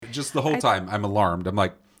just the whole time I'm alarmed. I'm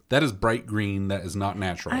like, that is bright green. That is not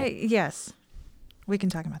natural. Yes. We can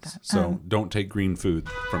talk about that. So don't take green food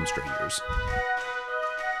from strangers.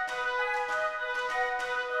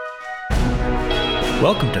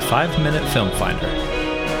 Welcome to 5 Minute Film Finder.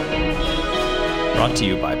 Brought to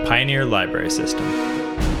you by Pioneer Library System.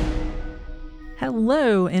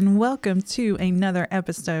 Hello, and welcome to another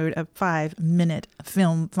episode of 5 Minute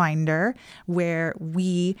Film Finder, where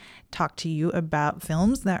we talk to you about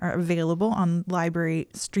films that are available on library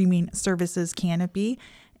streaming services Kanopy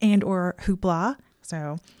and or Hoopla.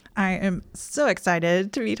 So I am so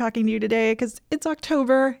excited to be talking to you today because it's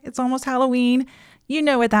October. It's almost Halloween. You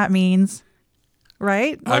know what that means.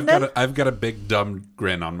 Right? I've got a big dumb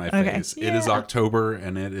grin on my face. Yeah. It is October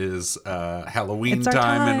and it is Halloween It's time,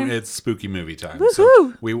 our time. and it's spooky movie time. Woohoo!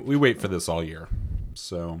 So we wait for this all year.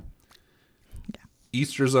 So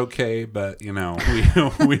Easter's okay, but you know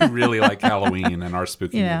we really like Halloween and our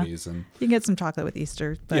spooky movies, and you can get some chocolate with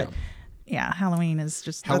Easter, but yeah, Halloween is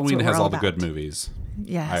just Halloween that's what has we're all the about. good movies.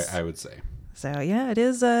 Yes, I would say. So it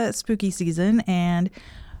is a spooky season, and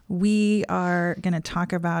we are going to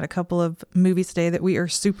talk about a couple of movies today that we are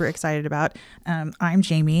super excited about. I'm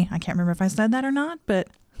Jamie. I can't remember if I said that or not, but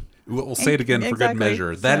we'll say it again for good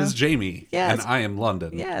measure. That is Jamie, yes. and I am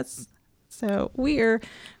London. Yes. So we're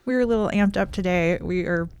a little amped up today.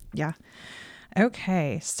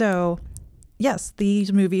 Okay. So yes,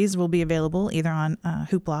 these movies will be available either on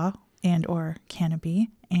Hoopla and or Kanopy,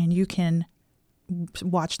 and you can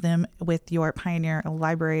watch them with your Pioneer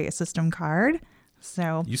Library System card.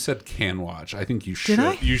 So you said can watch. I think you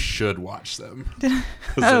should. You should watch them.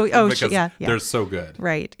 Yeah. They're so good.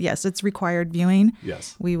 Right. Yes, it's required viewing.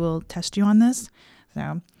 Yes. We will test you on this.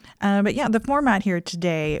 So, but yeah, the format here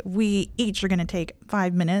today, we each are going to take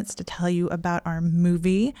 5 minutes to tell you about our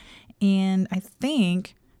movie, and I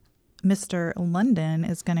think Mr. London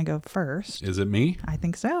is going to go first. Is it me? I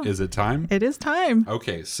think so. Is it time? It is time.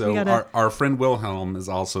 Okay, so our friend Wilhelm is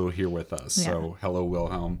also here with us. Yeah. So hello,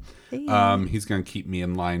 Wilhelm. Hey. He's going to keep me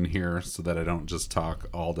in line here so that I don't just talk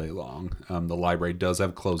all day long. The library does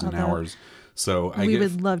have closing hours, so we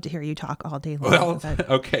would love to hear you talk all day long. Well,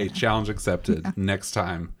 okay, challenge accepted. Yeah. Next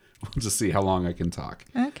time, we'll just see how long I can talk.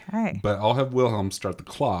 Okay. But I'll have Wilhelm start the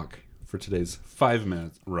clock for today's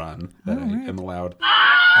 5-minute run that I am allowed.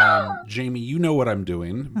 Jamie, you know what I'm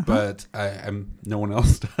doing, but I'm no one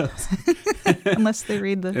else does. Unless they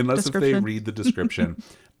read the Unless description. if they read the description.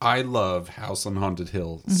 I love House on Haunted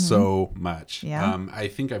Hill so much. Yeah. I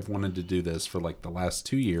think I've wanted to do this for like the last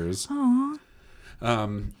 2 years. Aww.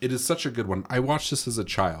 It is such a good one. I watched this as a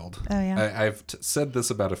child. Oh, yeah. I've said this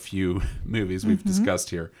about a few movies we've discussed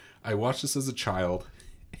here. I watched this as a child.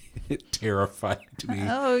 It terrified me.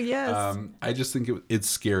 Oh, yes. I just think it's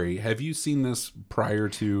scary. Have you seen this prior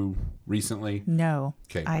to recently? No.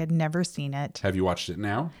 Okay. I had never seen it. Have you watched it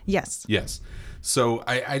now? Yes. Yes. So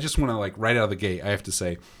I just want to, like, right out of the gate, I have to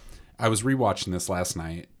say, I was rewatching this last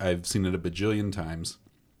night. I've seen it a bajillion times.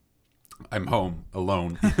 I'm home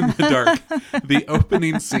alone in the dark. The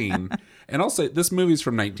opening scene, and I'll say this movie's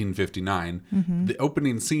from 1959. The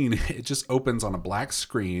opening scene, it just opens on a black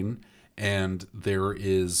screen, and there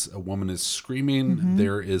is a woman is screaming.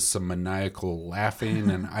 There is some maniacal laughing,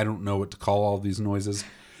 and I don't know what to call all these noises.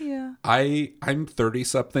 Yeah. I'm 30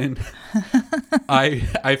 something.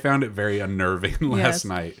 I found it very unnerving last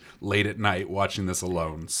night, late at night, watching this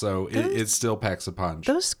alone. So it still packs a punch.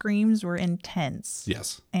 Those screams were intense.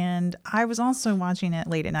 Yes. And I was also watching it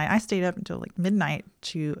late at night. I stayed up until like midnight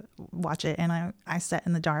to watch it, and I sat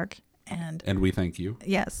in the dark. And we thank you.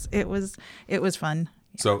 Yes, it was fun.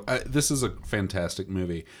 Yeah. So this is a fantastic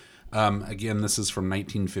movie. Again, this is from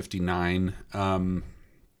 1959.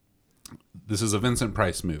 This is a Vincent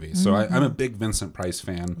Price movie. So I'm a big Vincent Price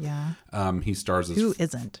fan. Yeah. He stars as... Who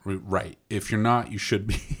isn't? Right. If you're not, you should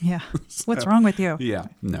be. Yeah. What's wrong with you? Yeah.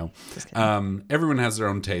 No. Everyone has their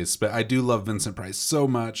own tastes, but I do love Vincent Price so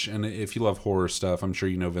much. And if you love horror stuff, I'm sure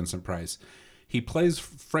you know Vincent Price. He plays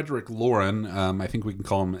Frederick Loren. I think we can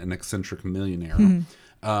call him an eccentric millionaire.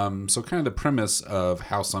 So kind of the premise of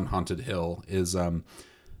House on Haunted Hill is...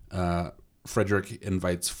 Frederick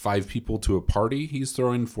invites 5 people to a party he's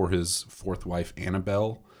throwing for his 4th wife,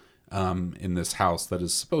 Annabelle, in this house that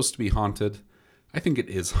is supposed to be haunted. I think it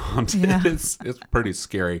is haunted. Yeah. It's pretty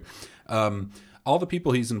scary. All the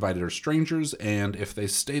people he's invited are strangers, and if they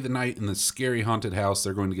stay the night in this scary haunted house,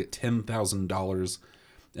 they're going to get $10,000.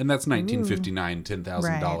 And that's 1959,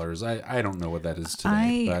 $10,000. Right. I don't know what that is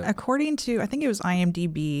today. According to, I think it was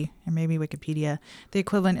IMDb or maybe Wikipedia, the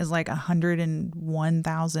equivalent is like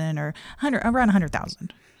 101,000 or around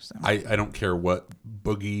 100,000. So. I don't care what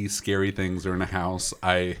boogie scary things are in a house.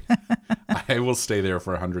 I will stay there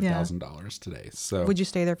for $100,000 today. So would you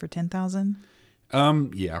stay there for 10,000?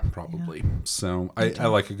 Yeah, probably. Yeah. So I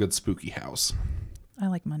like a good spooky house. I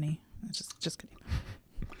like money. Just kidding.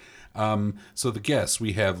 So the guests,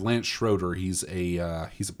 we have Lance Schroeder. He's a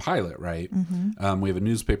pilot, right? Mm-hmm. We have a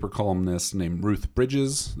newspaper columnist named Ruth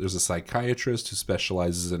Bridges. There's a psychiatrist who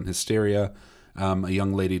specializes in hysteria. A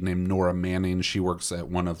young lady named Nora Manning. She works at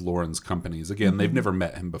one of Lauren's companies. Again, they've never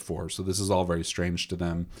met him before, so this is all very strange to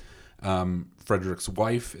them. Frederick's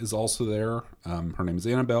wife is also there. Her name is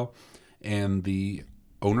Annabelle. And the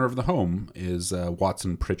owner of the home is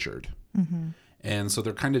Watson Pritchard. Mm-hmm. And so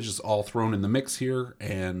they're kind of just all thrown in the mix here,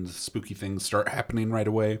 and spooky things start happening right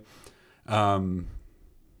away. Gosh,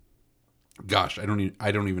 I don't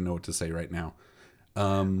even know what to say right now.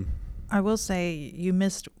 I will say you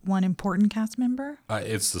missed one important cast member.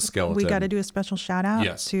 It's the skeleton. We got to do a special shout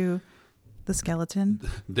out to the skeleton.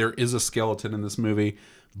 There is a skeleton in this movie,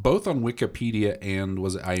 both on Wikipedia and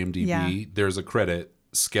was it IMDb. Yeah. There's a credit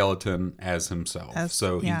skeleton as himself.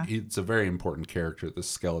 It's a very important character, this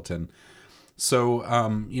skeleton. So,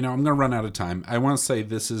 I'm going to run out of time. I want to say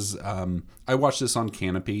this is, I watched this on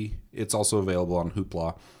Canopy. It's also available on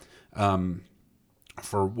Hoopla.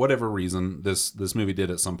 For whatever reason, this movie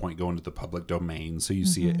did at some point go into the public domain. So you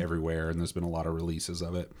see it everywhere, and there's been a lot of releases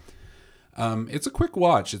of it. It's a quick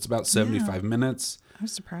watch. It's about 75 minutes. I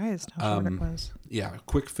was surprised how short it was. Yeah,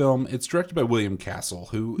 quick film. It's directed by William Castle,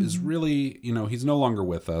 who is really, he's no longer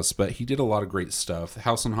with us, but he did a lot of great stuff.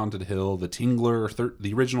 House on Haunted Hill, The Tingler,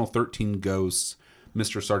 the original 13 Ghosts,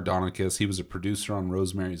 Mr. Sardonicus. He was a producer on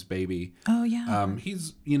Rosemary's Baby. Oh, yeah.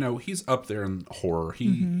 He's up there in horror.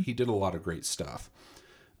 He did a lot of great stuff.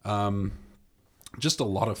 Just a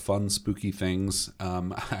lot of fun, spooky things.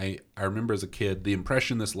 I remember as a kid, the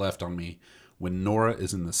impression this left on me when Nora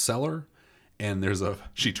is in the cellar and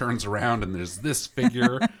she turns around and there's this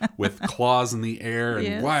figure with claws in the air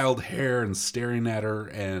and wild hair and staring at her,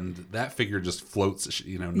 and that figure just floats.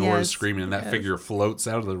 Nora's screaming and that figure floats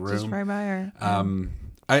out of the room. Just right by her.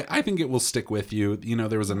 I think it will stick with you.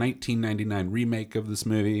 There was a 1999 remake of this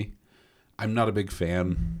movie. I'm not a big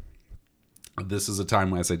fan. This is a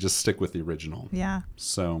time when I say just stick with the original. Yeah.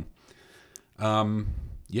 So,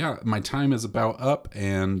 my time is about up,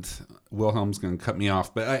 and Wilhelm's going to cut me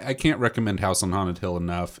off. But I can't recommend House on Haunted Hill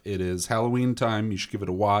enough. It is Halloween time. You should give it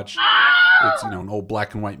a watch. It's an old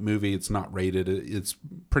black and white movie. It's not rated. It's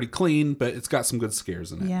pretty clean, but it's got some good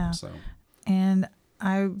scares in it. Yeah. So. And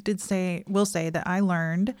I will say that I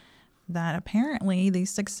learned that apparently the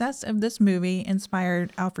success of this movie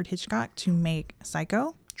inspired Alfred Hitchcock to make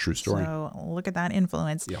Psycho. True story. So look at that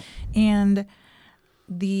influence. Yep. And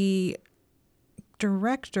the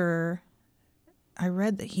director, I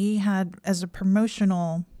read that he had, as a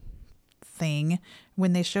promotional thing,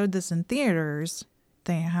 when they showed this in theaters,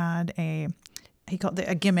 they had he called it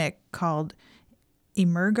a gimmick called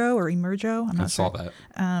Emergo. I'm not sure. I saw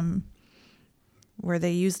that. Where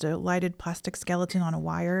they used a lighted plastic skeleton on a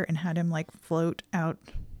wire and had him float out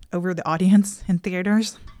over the audience in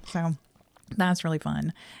theaters. So that's really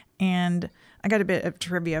fun. And I got a bit of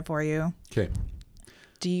trivia for you. Okay.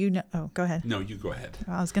 Do you know? Oh, go ahead. No, you go ahead.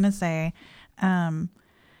 I was going to say,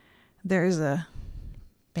 there's a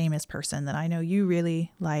famous person that I know you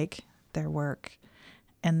really like their work.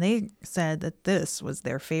 And they said that this was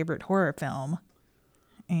their favorite horror film.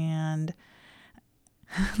 And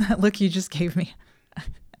that look you just gave me.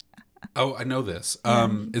 Oh, I know this.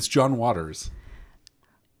 It's John Waters.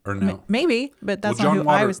 Or no? Maybe, but that's not who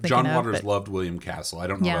I was thinking of. John Waters loved William Castle. I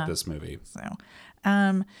don't know about this movie. So,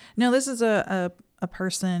 no, this is a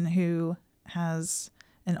person who has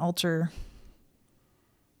an alter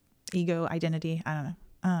ego identity. I don't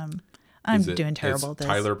know. I'm doing terrible at this.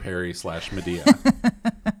 Tyler Perry / Medea.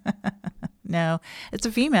 No, it's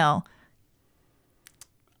a female.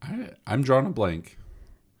 I'm drawing a blank.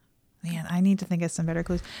 Man, I need to think of some better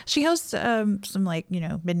clues. She hosts some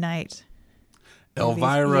midnight.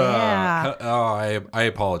 Elvira. Yeah. Oh, I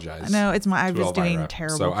apologize. No, I'm just doing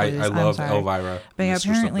terrible. So I love Elvira. But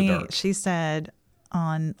apparently she said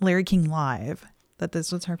on Larry King Live that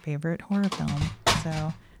this was her favorite horror film.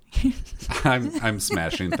 So I'm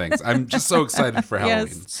smashing things. I'm just so excited for Halloween.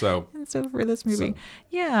 Yes. So for this movie.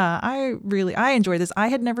 Yeah, I enjoyed this. I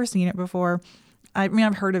had never seen it before. I mean,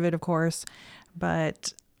 I've heard of it, of course,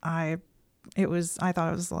 but I thought it was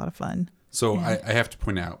a lot of fun. So I have to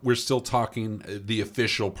point out, we're still talking, the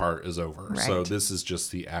official part is over. Right. So this is just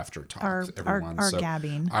the after talk, everyone. Our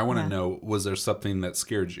gabbing. I want to know, was there something that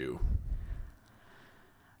scared you?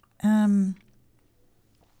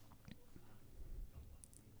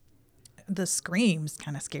 the screams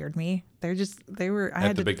kind of scared me. At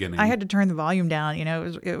the beginning. I had to turn the volume down.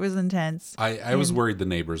 It was intense. I was worried the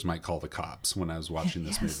neighbors might call the cops when I was watching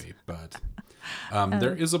this movie, but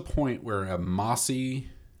there is a point where a mossy,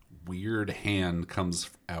 weird hand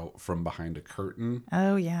comes out from behind a curtain.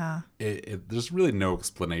 Oh yeah. There's really no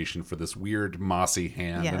explanation for this weird mossy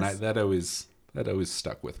hand, Yes. and that always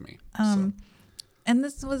stuck with me. And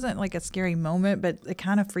this wasn't like a scary moment, but it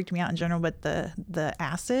kind of freaked me out in general. But the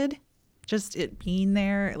acid, just it being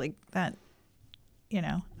there like that,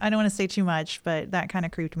 I don't want to say too much, but that kind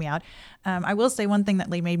of creeped me out. I will say one thing that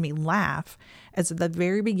made me laugh is at the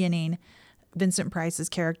very beginning, Vincent Price's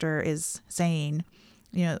character is saying,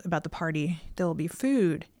 about the party, there will be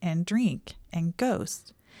food and drink and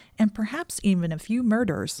ghosts and perhaps even a few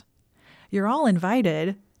murders. You're all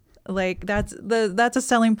invited. Like that's a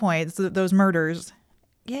selling point. So those murders.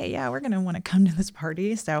 Yeah, we're gonna want to come to this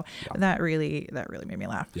party. So that really made me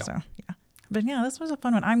laugh. Yeah. So yeah, but yeah, this was a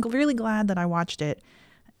fun one. I'm really glad that I watched it.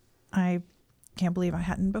 I can't believe I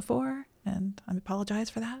hadn't before, and I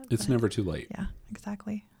apologize for that. It's never too late. Yeah,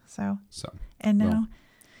 exactly. So and now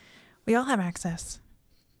we all have access.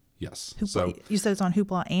 Yes. Hoopla. So you said it's on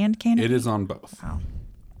Hoopla and Canopy? it is on both. Wow.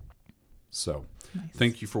 So Nice.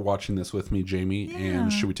 thank you for watching this with me, Jamie. Yeah.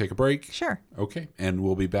 And should we take a break? Sure. Okay. And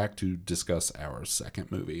we'll be back to discuss our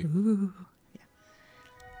second movie. Ooh.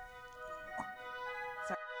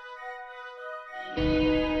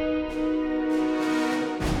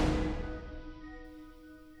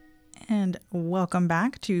 And welcome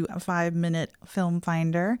back to a 5-minute Film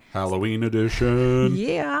Finder. Halloween edition.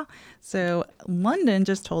 Yeah. So London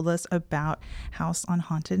just told us about House on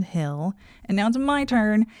Haunted Hill. And now it's my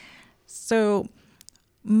turn. So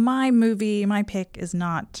my pick is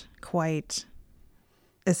not quite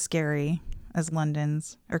as scary as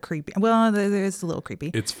London's, or creepy. Well, it's a little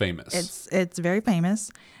creepy. It's famous. It's very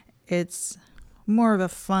famous. It's more of a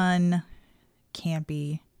fun,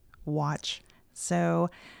 campy watch. So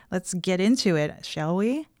let's get into it, shall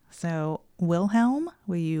we? So Wilhelm,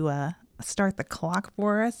 will you start the clock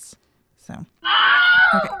for us?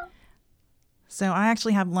 Okay. So I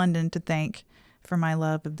actually have London to thank for my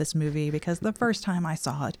love of this movie, because the first time I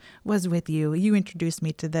saw it was with you. You introduced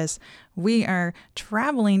me to this. We are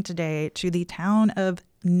traveling today to the town of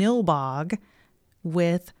Nilbog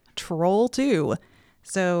with Troll 2.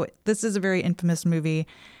 So this is a very infamous movie.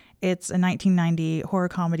 It's a 1990 horror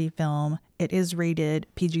comedy film. It is rated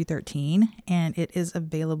PG-13, and it is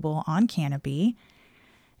available on Canopy.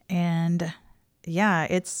 And yeah,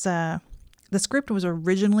 it's the script was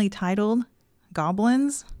originally titled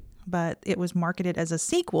Goblins, but it was marketed as a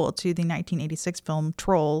sequel to the 1986 film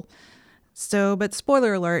Troll. So, but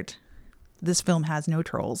spoiler alert, this film has no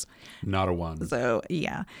trolls. Not a one. So,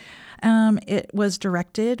 yeah. It was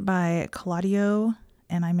directed by Claudio,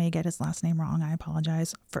 and I may get his last name wrong, I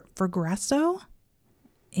apologize, Fragrasso.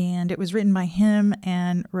 And it was written by him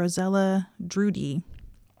and Rosella Drudy.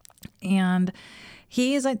 And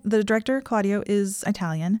the director, Claudio, is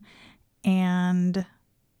Italian. And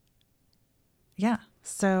yeah,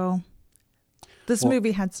 so this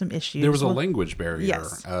movie had some issues. There was a language barrier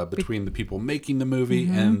Yes. Between the people making the movie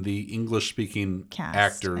and the English-speaking Cast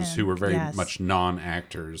actors who were very yes. much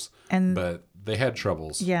non-actors. And- but they had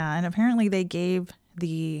troubles. Yeah, and apparently they'd give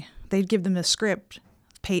them the script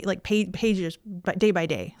pages day by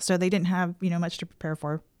day, so they didn't have much to prepare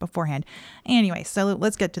for beforehand. Anyway, so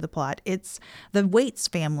let's get to the plot. It's the Waits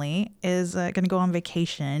family is going to go on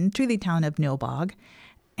vacation to the town of Nilbog,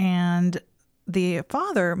 and the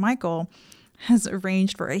father, Michael, has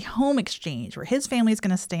arranged for a home exchange where his family is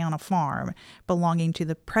going to stay on a farm belonging to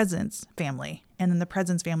the Presence family, and then the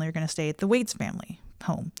Presence family are going to stay at the Waits family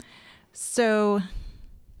home. So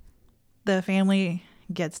the family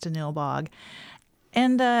gets to Nilbog,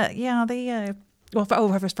 and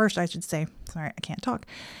first I should say, sorry, I can't talk.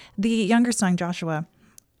 The younger son, Joshua,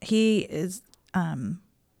 he is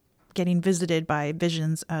getting visited by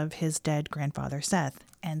visions of his dead grandfather, Seth.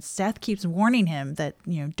 And Seth keeps warning him that,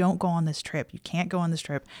 don't go on this trip. You can't go on this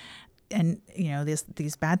trip. And,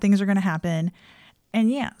 these bad things are going to happen.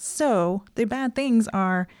 And yeah, so the bad things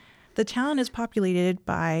are the town is populated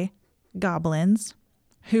by goblins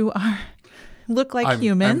who look like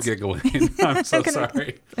humans. I'm giggling. I'm so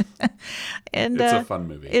sorry. And it's a fun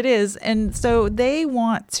movie. It is. And so they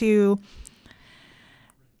want to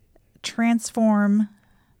transform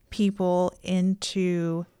people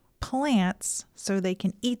into plants so they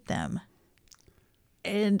can eat them.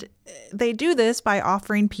 And they do this by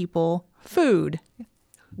offering people food.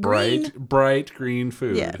 Bright green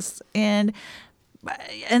food. Yes. And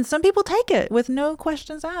some people take it with no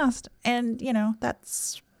questions asked. And,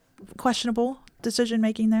 that's questionable. decision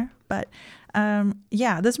making there. But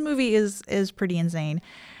yeah, this movie is pretty insane.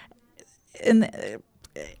 And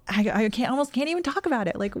I can't even talk about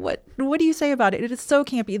it. Like, what do you say about it? It is so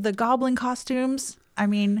campy. The goblin costumes, I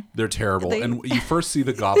mean, they're terrible. And you first see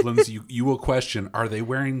the goblins, you will question, are they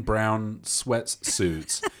wearing brown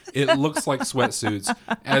sweatsuits? It looks like sweatsuits.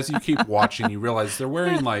 As you keep watching, you realize they're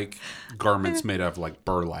wearing like garments made out of like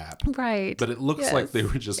burlap. Right. But it looks like they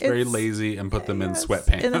were just very lazy and put them in Yes.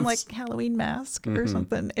 sweatpants. And then like Halloween mask or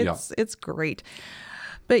something. It's great.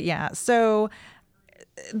 But yeah, so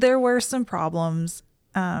there were some problems.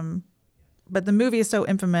 But the movie is so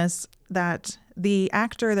infamous that the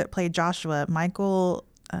actor that played Joshua, Michael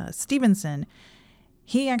Stevenson,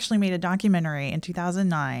 he actually made a documentary in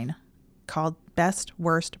 2009 called Best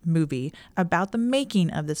Worst Movie about the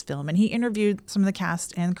making of this film. And he interviewed some of the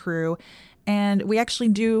cast and crew. And we actually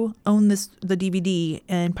do own the DVD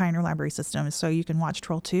in Pioneer Library System. So you can watch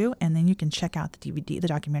Troll 2 and then you can check out the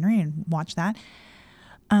documentary and watch that.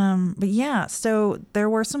 But yeah, so there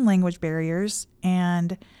were some language barriers,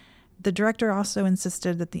 and the director also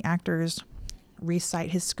insisted that the actors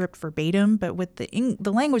recite his script verbatim. But with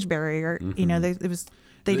the language barrier, you know,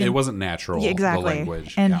 it wasn't natural. Yeah, exactly. The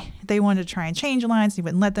language, and they wanted to try and change lines. He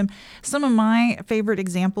wouldn't let them. Some of my favorite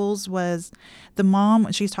examples was the mom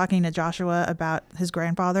when she's talking to Joshua about his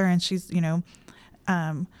grandfather, and she's, we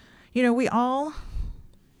all,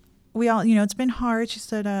 it's been hard. She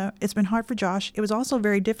said, it's been hard for Josh. It was also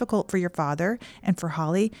very difficult for your father and for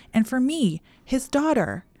Holly and for me, his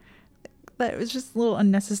daughter. That was just a little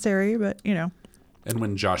unnecessary, but, And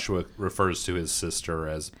when Joshua refers to his sister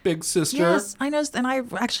as big sister. Yes, I know. And I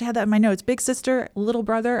actually had that in my notes. Big sister, little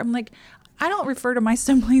brother. I'm like, I don't refer to my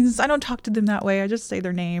siblings. I don't talk to them that way. I just say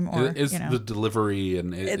their name or, It's the delivery,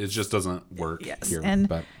 and it just doesn't work here.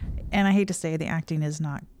 And I hate to say the acting is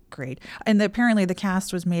not great. And apparently the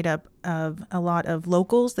cast was made up of a lot of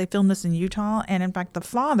locals. They filmed this in Utah. And in fact, the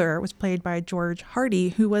father was played by George Hardy,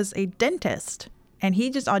 who was a dentist. And he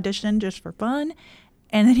just auditioned just for fun.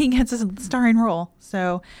 And then he gets a starring role.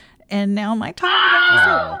 So, and now my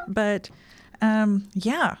time. But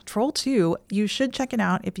yeah, Troll 2, you should check it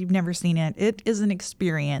out if you've never seen it. It is an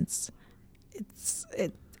experience.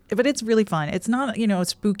 But it's really fun. It's not, a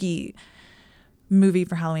spooky movie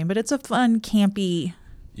for Halloween, but it's a fun, campy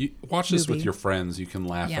You watch this movie. with your friends. You can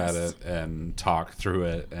laugh Yes. at it and talk through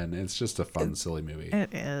it, and it's just a fun, silly movie.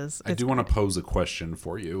 It is. I do want to pose a question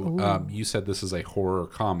for you. You said this is a horror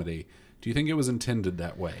comedy. Do you think it was intended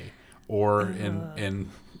that way? Or in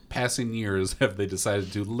passing years, have they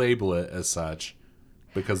decided to label it as such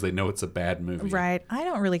because they know it's a bad movie? Right. I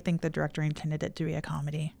don't really think the director intended it to be a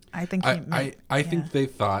comedy. I think I think they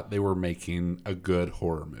thought they were making a good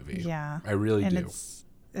horror movie. Yeah. I really do.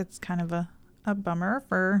 It's kind of a bummer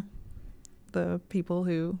for the people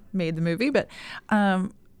who made the movie. But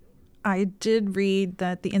I did read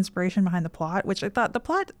that the inspiration behind the plot, which I thought the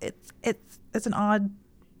plot, it's an odd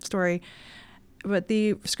story, but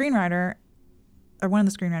the screenwriter, or one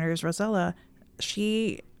of the screenwriters, Rosella,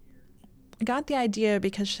 she got the idea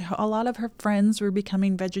because a lot of her friends were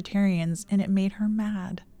becoming vegetarians and it made her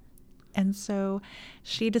mad. And so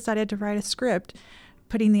she decided to write a script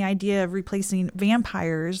putting the idea of replacing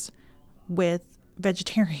vampires with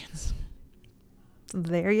vegetarians. So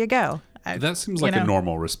there you go. That seems like a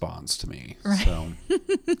normal response to me. Right. So.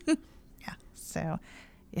 Yeah. So,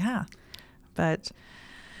 yeah. But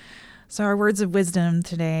so our words of wisdom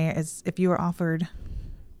today is if you are offered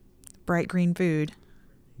bright green food,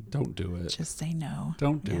 Don't do it. just say no.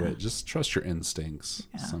 Don't do it. Just trust your instincts.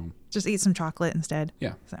 Yeah. So Just eat some chocolate instead.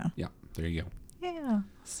 yeah. So Yeah. There you go. yeah.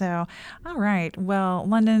 So, all right. Well,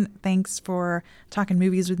 London, thanks for talking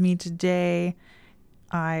movies with me today.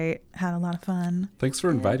 I had a lot of fun. Thanks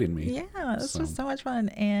for inviting me. Yeah, this was so much fun.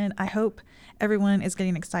 And I hope everyone is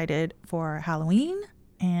getting excited for Halloween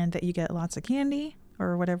and that you get lots of candy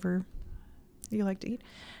or whatever you like to eat.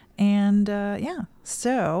 And yeah,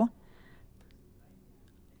 so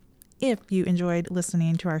if you enjoyed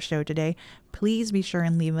listening to our show today, please be sure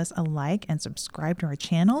and leave us a like and subscribe to our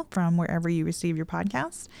channel from wherever you receive your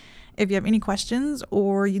podcasts. If you have any questions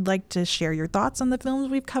or you'd like to share your thoughts on the films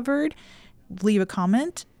we've covered, leave a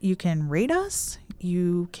comment. You can rate us.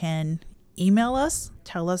 You can email us,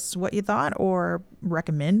 tell us what you thought, or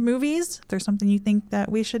recommend movies. If there's something you think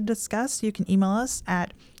that we should discuss, you can email us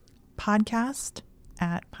at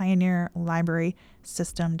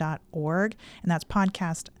podcast@pioneerlibrarysystem.org. And that's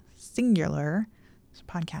podcast singular. So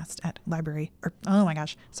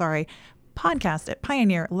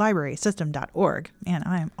podcast@pioneerlibrarysystem.org. And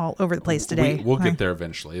I'm all over the place today. We'll get there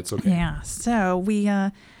eventually. It's okay. Yeah. So we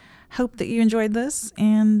hope that you enjoyed this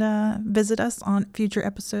and visit us on future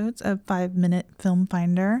episodes of 5 Minute Film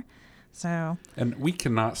Finder. So, and we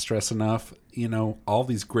cannot stress enough, all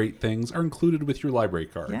these great things are included with your library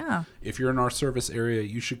card. Yeah. If you're in our service area,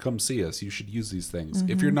 you should come see us. You should use these things.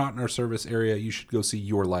 If you're not in our service area, you should go see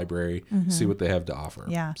your library, see what they have to offer.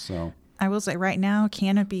 Yeah. So I will say right now,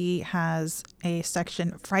 Canopy has a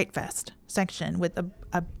section, Fright Fest section, with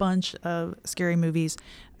a bunch of scary movies.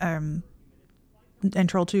 And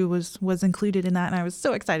Troll 2 was included in that, and I was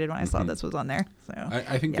so excited when I saw this was on there. So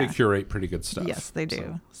I think they curate pretty good stuff. Yes, they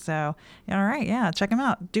do. So, all right, yeah, check them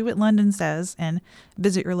out. Do what London says and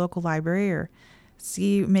visit your local library or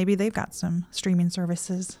see maybe they've got some streaming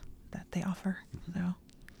services that they offer. So,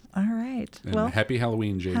 all right. And well, happy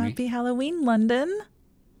Halloween, Jamie. happy Halloween, London.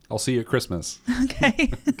 I'll see you at Christmas.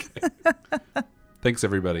 Okay. Thanks,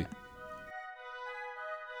 everybody.